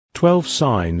12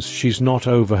 signs she's not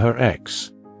over her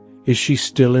ex. Is she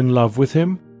still in love with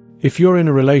him? If you're in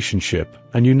a relationship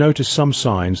and you notice some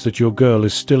signs that your girl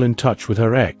is still in touch with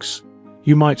her ex,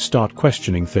 you might start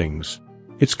questioning things.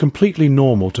 It's completely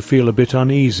normal to feel a bit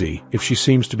uneasy if she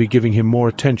seems to be giving him more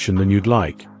attention than you'd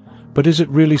like. But is it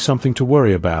really something to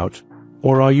worry about?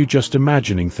 Or are you just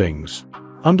imagining things?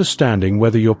 Understanding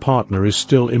whether your partner is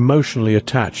still emotionally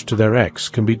attached to their ex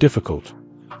can be difficult,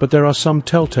 but there are some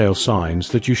telltale signs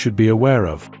that you should be aware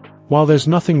of. While there's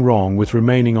nothing wrong with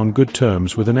remaining on good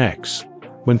terms with an ex,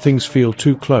 when things feel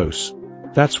too close,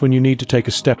 that's when you need to take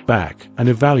a step back and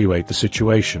evaluate the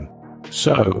situation.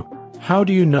 So, how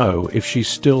do you know if she's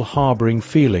still harboring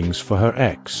feelings for her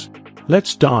ex?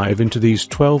 Let's dive into these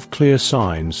 12 clear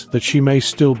signs that she may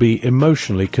still be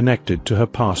emotionally connected to her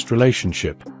past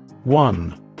relationship.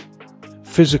 1.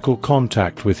 Physical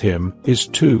contact with him is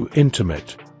too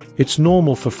intimate. It's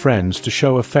normal for friends to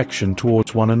show affection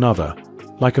towards one another,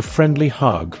 like a friendly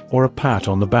hug or a pat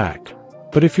on the back.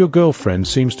 But if your girlfriend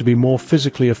seems to be more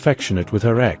physically affectionate with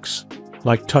her ex,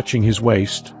 like touching his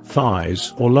waist,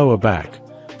 thighs, or lower back,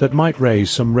 that might raise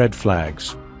some red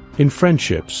flags. In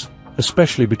friendships,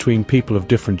 especially between people of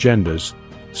different genders,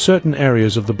 certain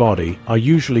areas of the body are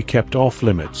usually kept off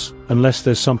limits unless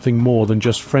there's something more than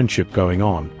just friendship going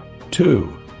on.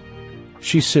 2.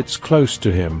 She sits close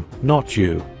to him, not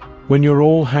you. When you're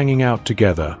all hanging out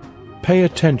together, pay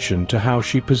attention to how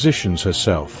she positions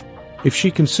herself. If she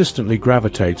consistently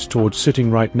gravitates towards sitting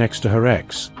right next to her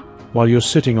ex, while you're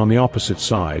sitting on the opposite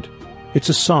side, it's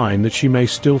a sign that she may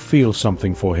still feel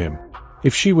something for him.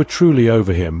 If she were truly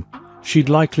over him, she'd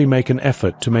likely make an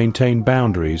effort to maintain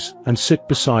boundaries and sit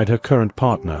beside her current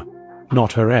partner,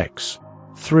 not her ex.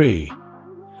 3.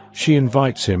 She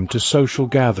invites him to social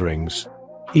gatherings,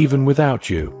 even without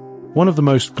you. One of the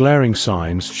most glaring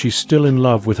signs she's still in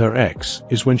love with her ex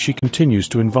is when she continues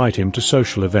to invite him to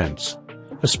social events,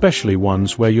 especially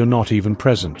ones where you're not even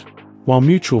present. While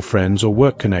mutual friends or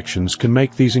work connections can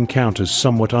make these encounters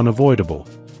somewhat unavoidable,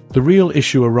 the real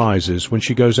issue arises when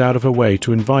she goes out of her way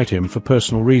to invite him for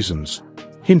personal reasons,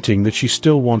 hinting that she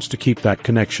still wants to keep that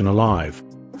connection alive.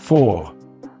 4.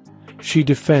 She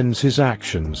defends his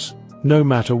actions, no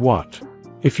matter what.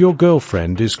 If your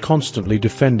girlfriend is constantly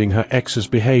defending her ex's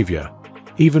behavior,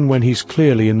 even when he's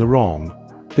clearly in the wrong,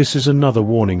 this is another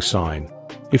warning sign.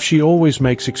 If she always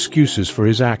makes excuses for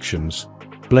his actions,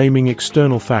 blaming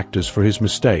external factors for his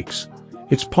mistakes,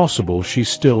 it's possible she's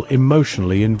still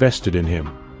emotionally invested in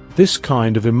him. This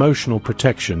kind of emotional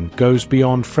protection goes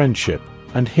beyond friendship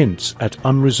and hints at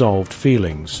unresolved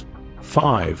feelings.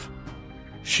 5.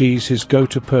 She's his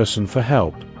go-to person for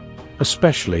help,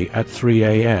 especially at 3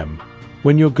 a.m.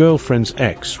 When your girlfriend's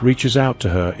ex reaches out to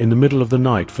her in the middle of the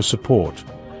night for support,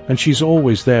 and she's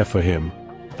always there for him,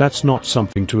 that's not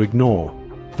something to ignore.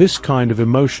 This kind of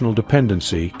emotional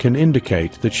dependency can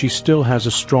indicate that she still has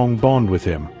a strong bond with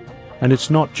him, and it's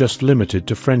not just limited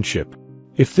to friendship.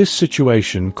 If this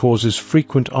situation causes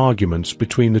frequent arguments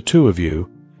between the two of you,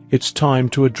 it's time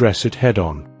to address it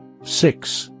head-on.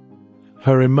 6.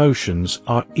 Her emotions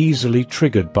are easily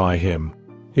triggered by him.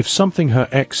 If something her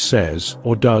ex says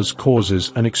or does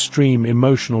causes an extreme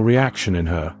emotional reaction in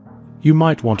her, you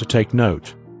might want to take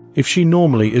note. If she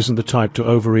normally isn't the type to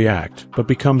overreact but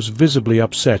becomes visibly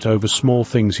upset over small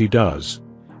things he does,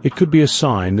 it could be a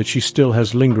sign that she still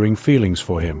has lingering feelings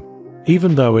for him.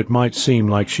 Even though it might seem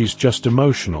like she's just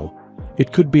emotional,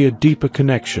 it could be a deeper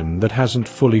connection that hasn't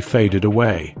fully faded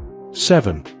away.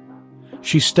 7.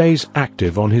 She stays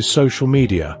active on his social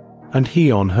media, and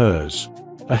he on hers.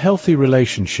 A healthy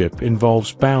relationship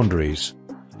involves boundaries,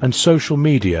 and social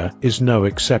media is no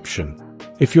exception.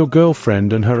 If your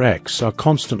girlfriend and her ex are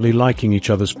constantly liking each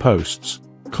other's posts,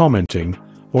 commenting,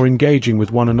 or engaging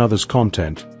with one another's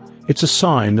content, it's a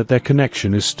sign that their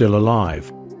connection is still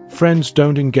alive. Friends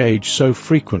don't engage so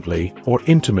frequently or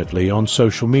intimately on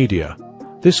social media.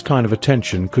 This kind of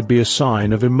attention could be a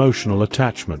sign of emotional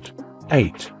attachment.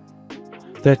 8.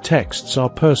 Their texts are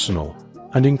personal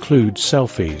and include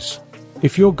selfies.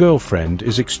 If your girlfriend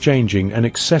is exchanging an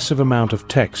excessive amount of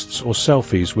texts or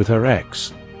selfies with her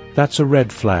ex, that's a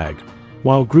red flag.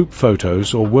 While group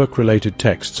photos or work-related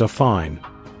texts are fine,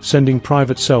 sending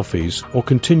private selfies or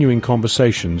continuing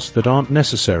conversations that aren't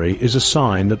necessary is a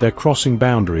sign that they're crossing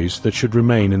boundaries that should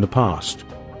remain in the past.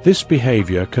 This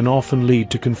behavior can often lead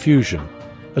to confusion,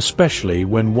 especially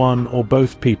when one or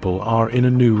both people are in a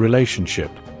new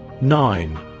relationship.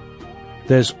 9.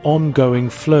 There's ongoing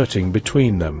flirting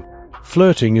between them.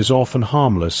 Flirting is often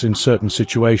harmless in certain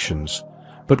situations,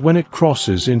 but when it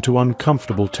crosses into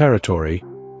uncomfortable territory,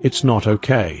 it's not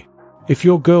okay. If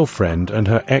your girlfriend and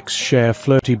her ex share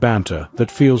flirty banter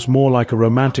that feels more like a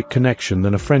romantic connection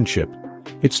than a friendship,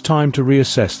 it's time to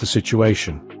reassess the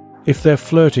situation. If their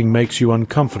flirting makes you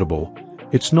uncomfortable,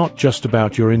 it's not just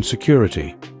about your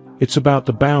insecurity, it's about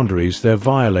the boundaries they're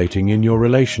violating in your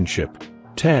relationship.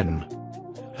 10.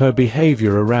 Her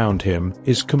behavior around him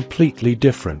is completely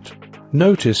different.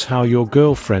 Notice how your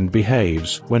girlfriend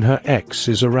behaves when her ex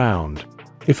is around.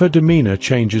 If her demeanor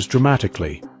changes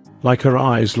dramatically, like her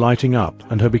eyes lighting up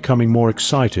and her becoming more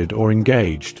excited or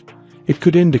engaged, it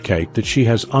could indicate that she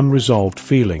has unresolved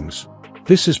feelings.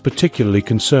 This is particularly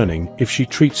concerning if she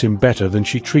treats him better than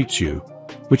she treats you,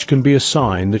 which can be a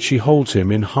sign that she holds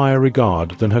him in higher regard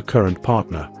than her current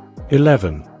partner.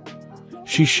 11.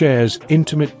 She shares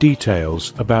intimate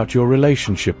details about your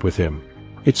relationship with him.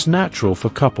 It's natural for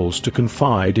couples to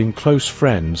confide in close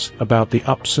friends about the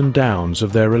ups and downs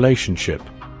of their relationship.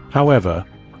 However,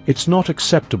 it's not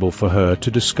acceptable for her to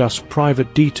discuss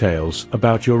private details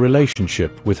about your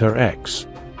relationship with her ex.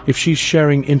 If she's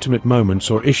sharing intimate moments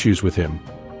or issues with him,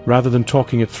 rather than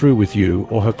talking it through with you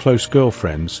or her close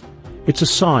girlfriends, it's a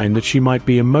sign that she might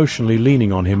be emotionally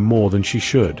leaning on him more than she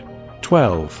should.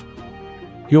 12.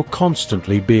 You're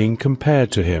constantly being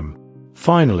compared to him.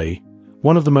 Finally,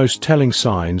 one of the most telling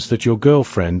signs that your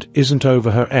girlfriend isn't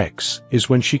over her ex is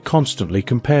when she constantly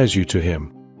compares you to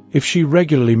him. If she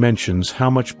regularly mentions how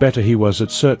much better he was at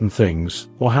certain things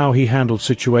or how he handled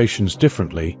situations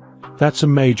differently, that's a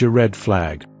major red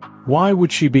flag. Why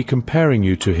would she be comparing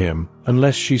you to him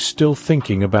unless she's still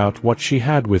thinking about what she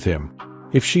had with him?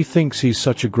 If she thinks he's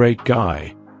such a great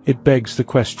guy, it begs the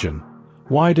question,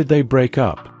 why did they break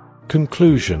up?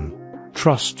 Conclusion: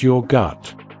 trust your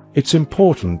gut. It's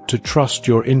important to trust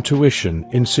your intuition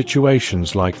in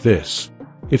situations like this.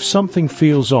 If something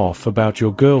feels off about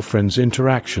your girlfriend's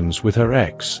interactions with her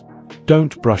ex,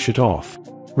 don't brush it off.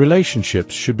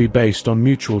 Relationships should be based on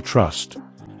mutual trust,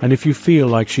 and if you feel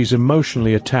like she's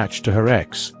emotionally attached to her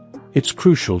ex, it's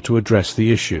crucial to address the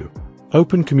issue.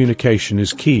 Open communication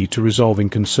is key to resolving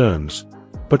concerns,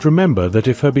 but remember that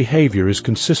if her behavior is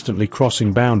consistently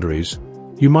crossing boundaries,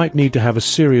 you might need to have a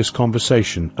serious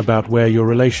conversation about where your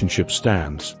relationship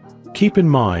stands. Keep in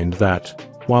mind that,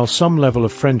 while some level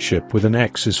of friendship with an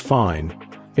ex is fine,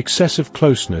 excessive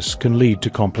closeness can lead to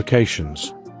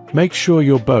complications. Make sure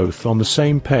you're both on the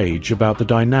same page about the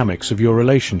dynamics of your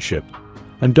relationship,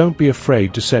 and don't be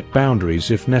afraid to set boundaries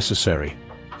if necessary.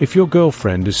 If your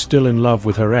girlfriend is still in love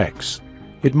with her ex,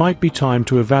 it might be time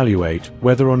to evaluate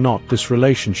whether or not this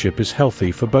relationship is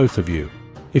healthy for both of you.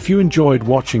 If you enjoyed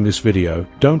watching this video,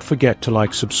 don't forget to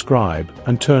like, subscribe,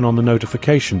 and turn on the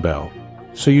notification bell,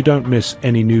 so you don't miss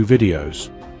any new videos.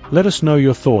 Let us know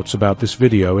your thoughts about this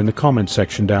video in the comment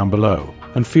section down below,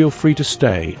 and feel free to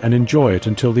stay and enjoy it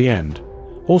until the end.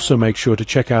 Also make sure to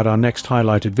check out our next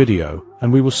highlighted video,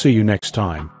 and we will see you next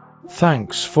time.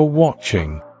 Thanks for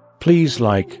watching. Please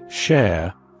like,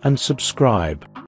 share, and subscribe.